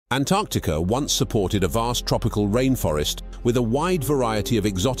Antarctica once supported a vast tropical rainforest with a wide variety of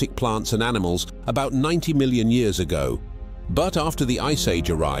exotic plants and animals about 90 million years ago. But after the Ice Age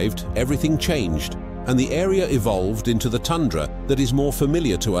arrived, everything changed, and the area evolved into the tundra that is more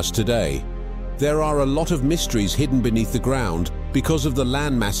familiar to us today. There are a lot of mysteries hidden beneath the ground because of the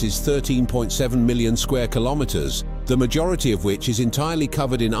landmass's 13.7 million square kilometers, the majority of which is entirely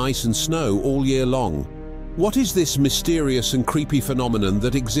covered in ice and snow all year long. What is this mysterious and creepy phenomenon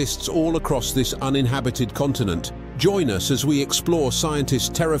that exists all across this uninhabited continent? Join us as we explore scientists'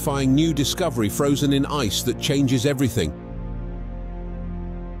 terrifying new discovery frozen in ice that changes everything.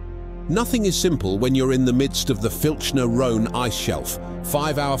 Nothing is simple when you're in the midst of the Filchner-Ronne Ice Shelf,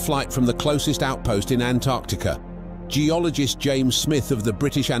 5-hour flight from the closest outpost in Antarctica. Geologist James Smith of the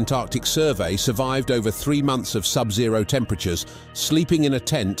British Antarctic Survey survived over 3 months of sub-zero temperatures, sleeping in a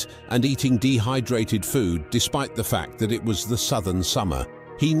tent and eating dehydrated food despite the fact that it was the southern summer.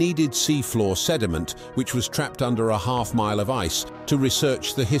 He needed seafloor sediment, which was trapped under a half-mile of ice, to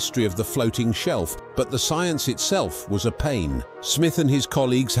research the history of the floating shelf, but the science itself was a pain. Smith and his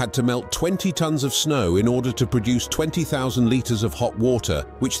colleagues had to melt 20 tons of snow in order to produce 20,000 litres of hot water,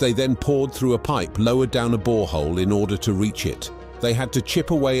 which they then poured through a pipe lowered down a borehole in order to reach it. They had to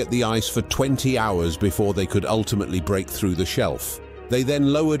chip away at the ice for 20 hours before they could ultimately break through the shelf. They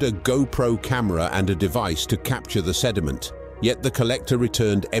then lowered a GoPro camera and a device to capture the sediment. Yet the collector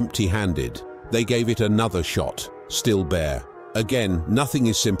returned empty-handed. They gave it another shot, still bare. Again, nothing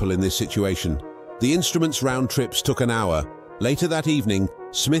is simple in this situation. The instrument's round trips took an hour. Later that evening,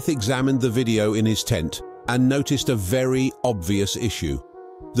 Smith examined the video in his tent and noticed a very obvious issue.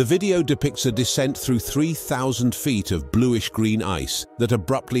 The video depicts a descent through 3,000 feet of bluish-green ice that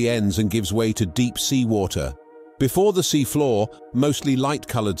abruptly ends and gives way to deep seawater. Before the seafloor, mostly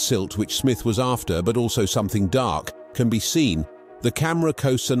light-colored silt, which Smith was after, but also something dark, can be seen. The camera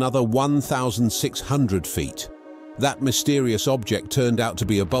coasts another 1,600 feet. That mysterious object turned out to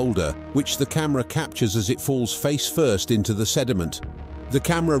be a boulder, which the camera captures as it falls face first into the sediment. The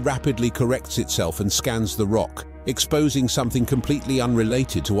camera rapidly corrects itself and scans the rock, exposing something completely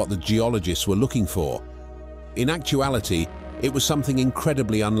unrelated to what the geologists were looking for. In actuality, it was something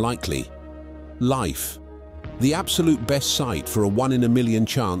incredibly unlikely. Life. The absolute best site for a 1 in a million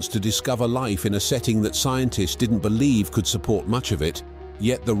chance to discover life in a setting that scientists didn't believe could support much of it,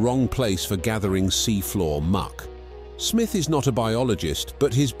 yet the wrong place for gathering seafloor muck. Smith is not a biologist,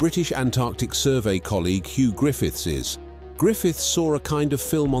 but his British Antarctic Survey colleague Hugh Griffiths is. Griffiths saw a kind of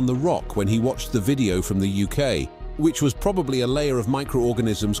film on the rock when he watched the video from the UK, which was probably a layer of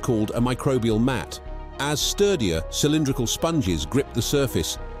microorganisms called a microbial mat. As sturdier, cylindrical sponges gripped the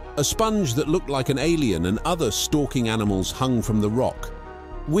surface, a sponge that looked like an alien and other stalking animals hung from the rock.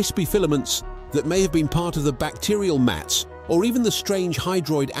 Wispy filaments that may have been part of the bacterial mats or even the strange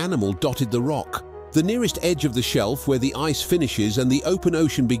hydroid animal dotted the rock. The nearest edge of the shelf, where the ice finishes and the open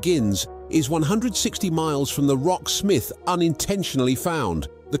ocean begins, is 160 miles from the rock Smith unintentionally found.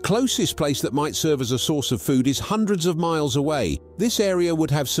 The closest place that might serve as a source of food is hundreds of miles away. This area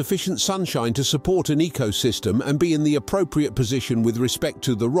would have sufficient sunshine to support an ecosystem and be in the appropriate position with respect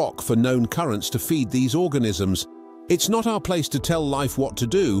to the rock for known currents to feed these organisms. It's not our place to tell life what to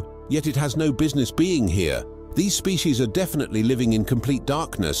do, yet it has no business being here. These species are definitely living in complete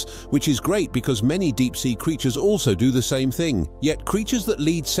darkness, which is great because many deep-sea creatures also do the same thing. Yet creatures that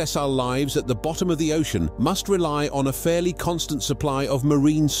lead sessile lives at the bottom of the ocean must rely on a fairly constant supply of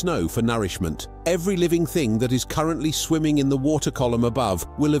marine snow for nourishment. Every living thing that is currently swimming in the water column above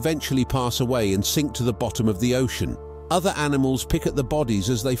will eventually pass away and sink to the bottom of the ocean. Other animals pick at the bodies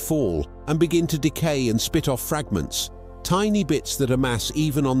as they fall and begin to decay and spit off fragments, tiny bits that amass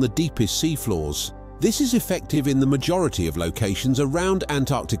even on the deepest seafloors. This is effective in the majority of locations around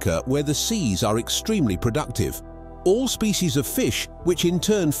Antarctica where the seas are extremely productive. All species of fish, which in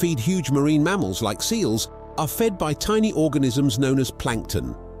turn feed huge marine mammals like seals, are fed by tiny organisms known as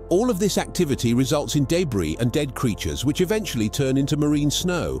plankton. All of this activity results in debris and dead creatures which eventually turn into marine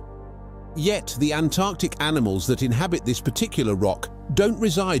snow. Yet the Antarctic animals that inhabit this particular rock don't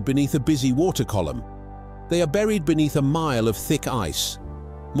reside beneath a busy water column. They are buried beneath a mile of thick ice.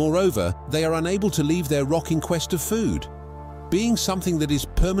 Moreover, they are unable to leave their rock in quest of food. Being something that is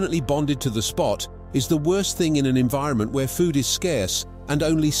permanently bonded to the spot is the worst thing in an environment where food is scarce and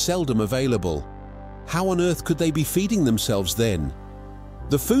only seldom available. How on earth could they be feeding themselves then?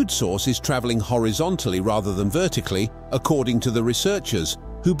 The food source is traveling horizontally rather than vertically, according to the researchers,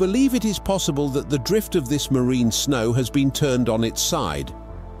 who believe it is possible that the drift of this marine snow has been turned on its side.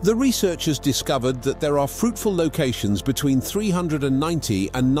 The researchers discovered that there are fruitful locations between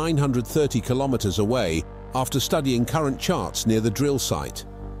 390 and 930 kilometers away after studying current charts near the drill site.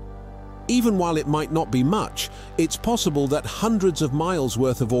 Even while it might not be much, it's possible that hundreds of miles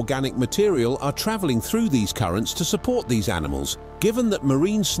worth of organic material are traveling through these currents to support these animals. Given that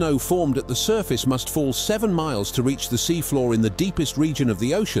marine snow formed at the surface must fall 7 miles to reach the seafloor in the deepest region of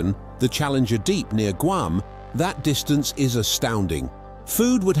the ocean, the Challenger Deep near Guam, that distance is astounding.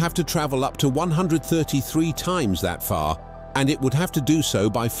 Food would have to travel up to 133 times that far, and it would have to do so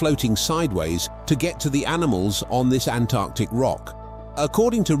by floating sideways to get to the animals on this Antarctic rock.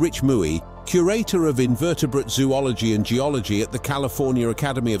 According to Rich Mui, curator of invertebrate zoology and geology at the California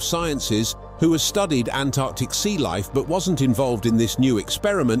Academy of Sciences, who has studied Antarctic sea life but wasn't involved in this new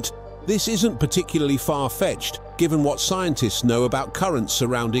experiment, this isn't particularly far-fetched given what scientists know about currents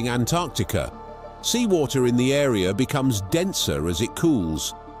surrounding Antarctica. Seawater in the area becomes denser as it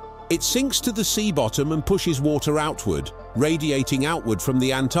cools. It sinks to the sea bottom and pushes water outward, radiating outward from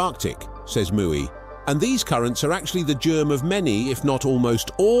the Antarctic, says Mui. And these currents are actually the germ of many, if not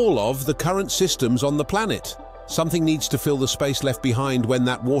almost all of, the current systems on the planet. Something needs to fill the space left behind when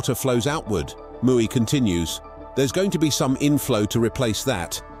that water flows outward. Mui continues, there's going to be some inflow to replace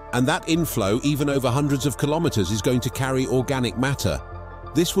that, and that inflow, even over hundreds of kilometers, is going to carry organic matter.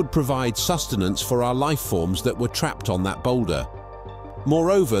 This would provide sustenance for our life forms that were trapped on that boulder.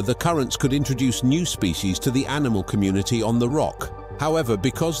 Moreover, the currents could introduce new species to the animal community on the rock. However,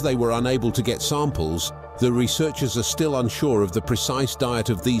 because they were unable to get samples, the researchers are still unsure of the precise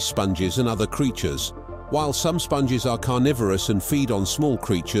diet of these sponges and other creatures. While some sponges are carnivorous and feed on small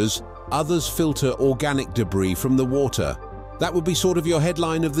creatures, others filter organic debris from the water. That would be sort of your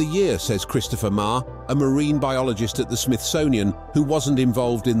headline of the year, says Christopher Marr, a marine biologist at the Smithsonian who wasn't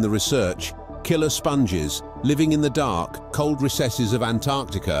involved in the research. Killer sponges, living in the dark, cold recesses of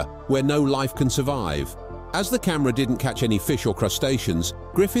Antarctica, where no life can survive. As the camera didn't catch any fish or crustaceans,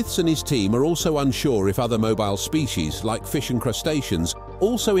 Griffiths and his team are also unsure if other mobile species, like fish and crustaceans,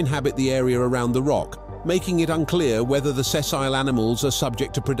 also inhabit the area around the rock, making it unclear whether the sessile animals are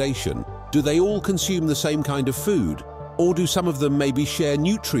subject to predation. Do they all consume the same kind of food? Or do some of them maybe share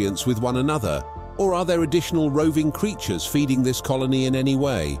nutrients with one another? Or are there additional roving creatures feeding this colony in any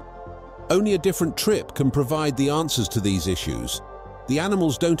way? Only a different trip can provide the answers to these issues. The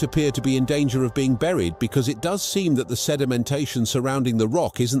animals don't appear to be in danger of being buried because it does seem that the sedimentation surrounding the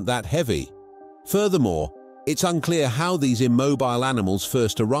rock isn't that heavy. Furthermore, it's unclear how these immobile animals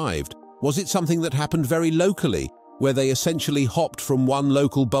first arrived. Was it something that happened very locally, where they essentially hopped from one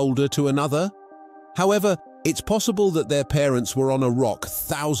local boulder to another? However, it's possible that their parents were on a rock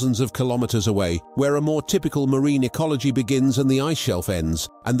thousands of kilometers away, where a more typical marine ecology begins and the ice shelf ends,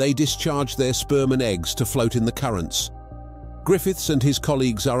 and they discharge their sperm and eggs to float in the currents. Griffiths and his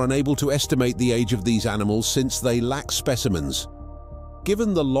colleagues are unable to estimate the age of these animals since they lack specimens.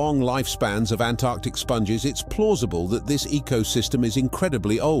 Given the long lifespans of Antarctic sponges, it's plausible that this ecosystem is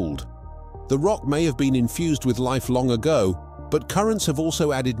incredibly old. The rock may have been infused with life long ago, but currents have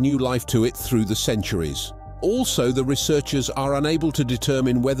also added new life to it through the centuries. Also, the researchers are unable to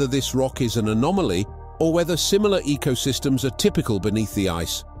determine whether this rock is an anomaly or whether similar ecosystems are typical beneath the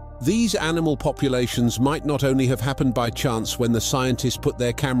ice. These animal populations might not only have happened by chance when the scientists put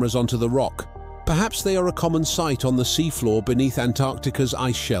their cameras onto the rock. Perhaps they are a common sight on the seafloor beneath Antarctica's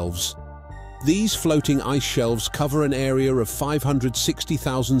ice shelves. These floating ice shelves cover an area of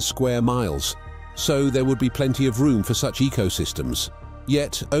 560,000 square miles, so there would be plenty of room for such ecosystems.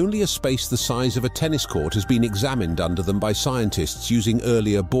 Yet, only a space the size of a tennis court has been examined under them by scientists using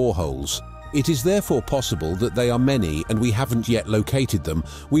earlier boreholes. It is therefore possible that they are many and we haven't yet located them.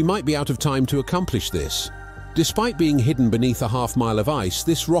 We might be out of time to accomplish this. Despite being hidden beneath a half-mile of ice,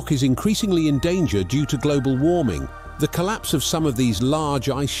 this rock is increasingly in danger due to global warming. The collapse of some of these large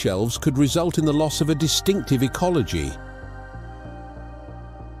ice shelves could result in the loss of a distinctive ecology.